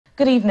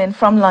Good evening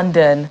from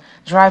London.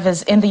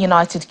 Drivers in the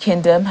United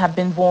Kingdom have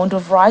been warned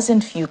of rising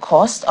fuel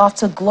costs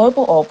after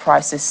global oil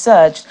prices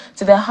surged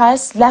to their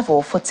highest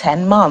level for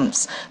 10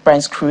 months.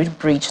 Brent crude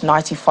breached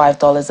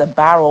 $95 a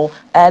barrel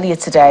earlier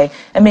today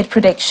amid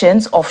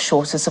predictions of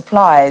shorter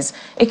supplies.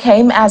 It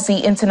came as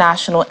the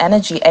International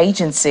Energy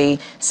Agency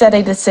said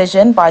a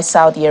decision by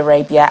Saudi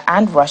Arabia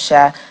and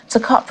Russia to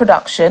cut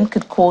production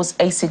could cause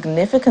a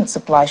significant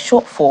supply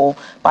shortfall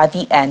by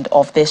the end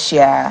of this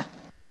year.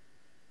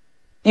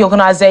 The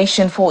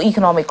Organization for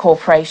Economic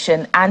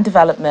Cooperation and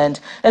Development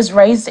has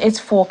raised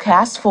its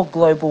forecast for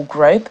global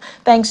growth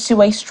thanks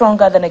to a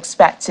stronger than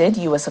expected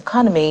U.S.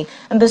 economy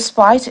and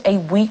despite a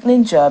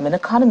weakening German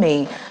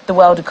economy. The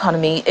world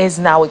economy is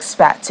now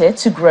expected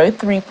to grow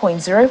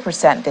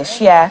 3.0%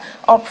 this year,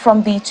 up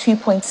from the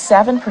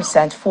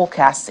 2.7%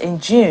 forecast in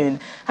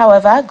June.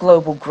 However,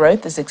 global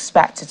growth is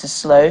expected to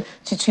slow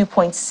to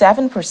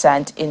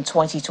 2.7% in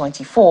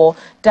 2024,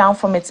 down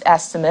from its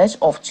estimate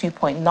of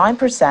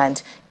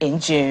 2.9% in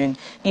June.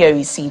 The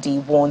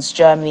OECD warns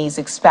Germany is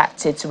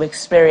expected to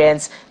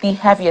experience the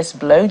heaviest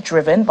blow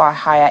driven by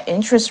higher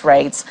interest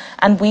rates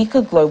and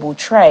weaker global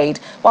trade,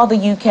 while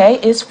the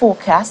UK is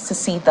forecast to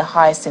see the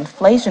highest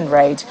inflation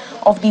rate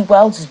of the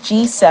world's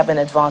G7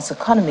 advanced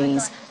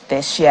economies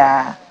this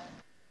year.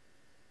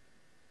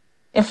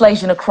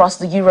 Inflation across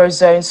the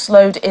Eurozone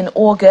slowed in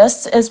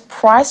August as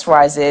price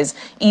rises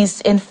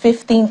eased in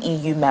 15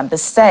 EU member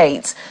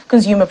states.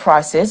 Consumer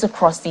prices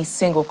across the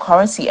single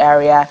currency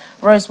area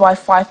rose by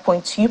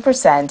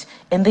 5.2%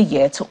 in the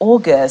year to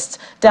August,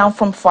 down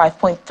from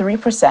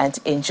 5.3%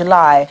 in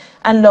July,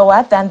 and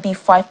lower than the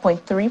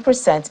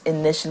 5.3%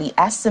 initially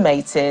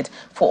estimated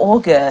for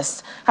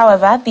August.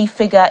 However, the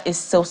figure is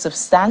still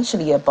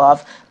substantially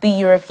above the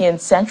European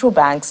Central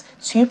Bank's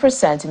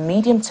 2%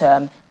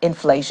 medium-term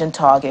inflation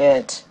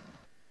target.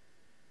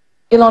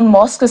 Elon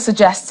Musk has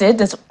suggested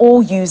that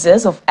all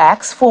users of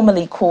X,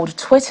 formerly called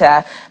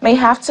Twitter, may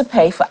have to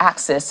pay for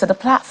access to the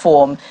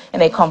platform.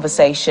 In a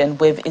conversation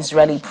with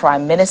Israeli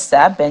Prime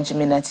Minister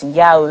Benjamin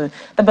Netanyahu,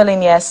 the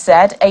billionaire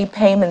said a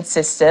payment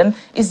system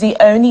is the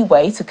only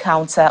way to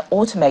counter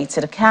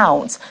automated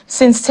accounts.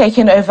 Since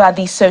taking over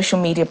the social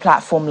media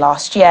platform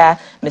last year,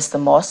 Mr.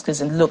 Musk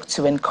has looked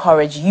to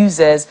encourage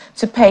users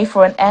to pay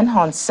for an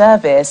enhanced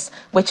service,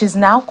 which is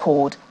now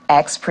called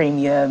X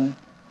Premium.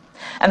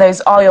 And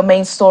those are your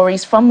main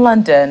stories from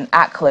London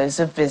at close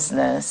of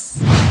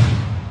business.